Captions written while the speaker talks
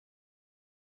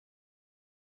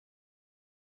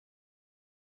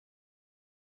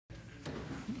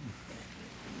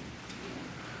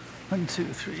1, 2,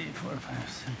 3, 4, 5,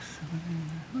 6, 7,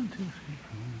 8, 1, 2, 3, 4,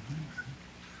 5, 6.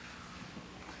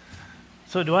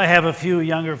 So do I have a few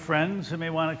younger friends who may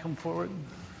want to come forward?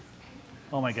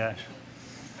 Oh my gosh.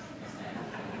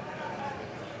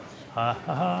 Ha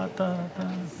ha ha da, da.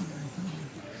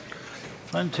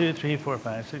 1, 2, 3, 4,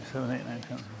 5, 6, 7, 8, 9,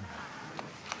 10.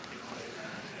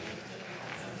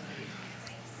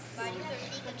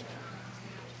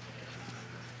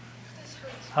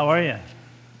 How are you?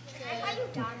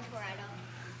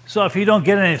 So if you don't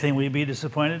get anything, will you be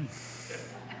disappointed?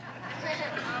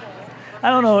 I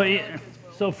don't know.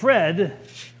 So Fred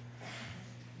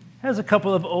has a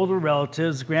couple of older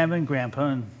relatives, Grandma and Grandpa.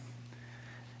 And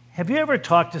have you ever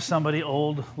talked to somebody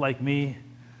old like me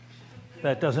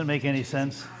that doesn't make any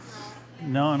sense?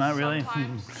 No, not really?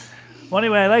 Well,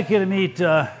 anyway, I'd like you to meet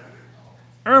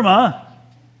Irma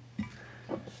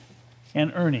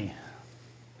and Ernie,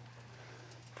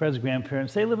 Fred's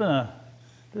grandparents. They live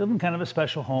in kind of a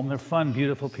special home. They're fun,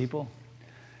 beautiful people.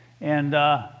 And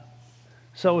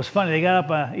so it was funny. They got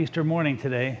up Easter morning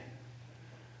today,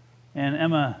 and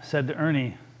Emma said to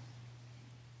Ernie,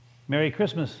 "Merry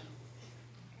Christmas."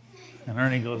 And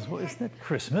Ernie goes, "Well, isn't it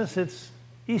Christmas? It's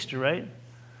Easter, right?"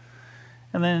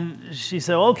 And then she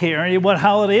said, "Okay, Ernie, what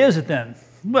holiday is it then?"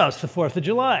 "Well, it's the 4th of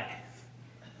July."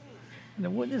 And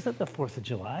then, "What is that, the 4th of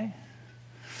July?"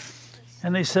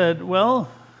 And they said, "Well,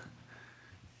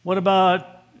 what about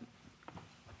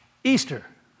Easter?"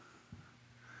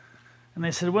 And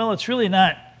they said, "Well, it's really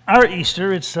not our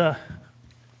Easter. It's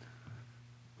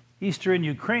Easter in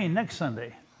Ukraine next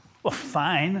Sunday." "Well,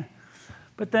 fine."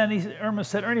 But then Irma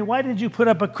said, "Ernie, why did you put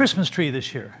up a Christmas tree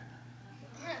this year?"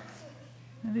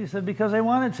 And he said, "Because I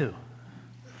wanted to."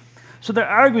 So they're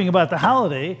arguing about the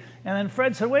holiday, and then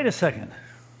Fred said, "Wait a second.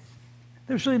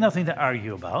 There's really nothing to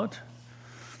argue about.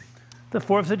 The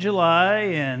 4th of July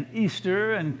and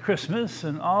Easter and Christmas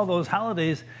and all those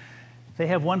holidays, they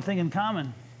have one thing in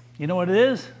common. You know what it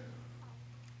is?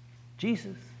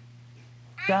 Jesus.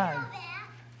 God."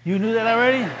 You knew that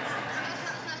already?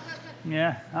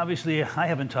 Yeah, obviously I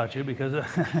haven't taught you because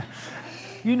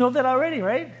you know that already,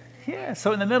 right? Yeah,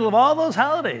 so in the middle of all those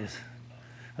holidays,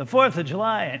 the 4th of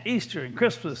July and Easter and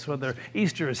Christmas, whether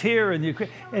Easter is here in Ukraine,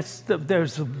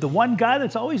 there's the one God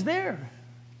that's always there.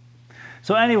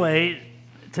 So anyway,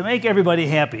 to make everybody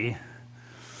happy,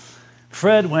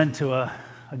 Fred went to a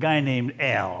guy named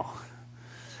Al.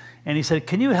 And he said,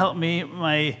 "Can you help me?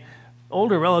 My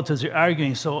older relatives are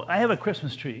arguing, so I have a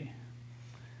Christmas tree."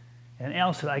 And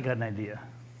Al said, "I got an idea.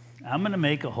 I'm going to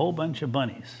make a whole bunch of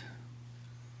bunnies.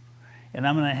 And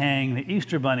I'm going to hang the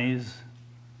Easter bunnies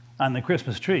on the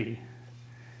Christmas tree.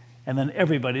 And then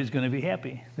everybody's going to be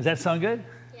happy." Does that sound good?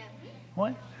 Yeah.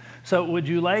 What? So would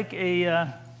you like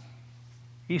a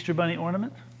Easter bunny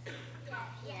ornament?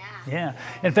 Yeah.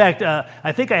 In fact,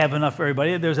 I think I have enough for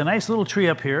everybody. There's a nice little tree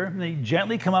up here. They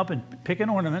gently come up and pick an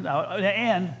ornament out.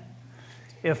 And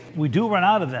if we do run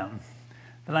out of them,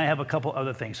 then I have a couple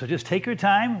other things. So just take your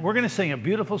time. We're going to sing a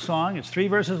beautiful song. It's 3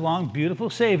 verses long, Beautiful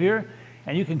Savior.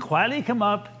 And you can quietly come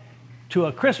up to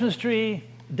a Christmas tree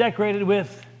decorated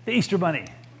with the Easter bunny.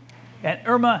 And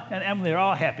Irma and Emily are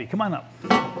all happy. Come on up.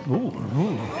 Ooh.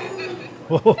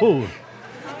 Whoa.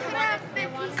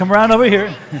 Come around over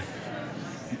here.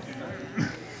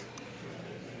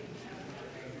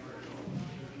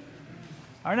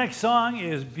 Our next song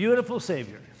is Beautiful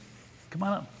Savior. Come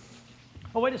on up.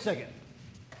 Oh, wait a second.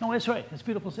 No, that's right. It's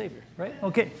Beautiful Savior, right?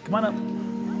 Okay, come on up.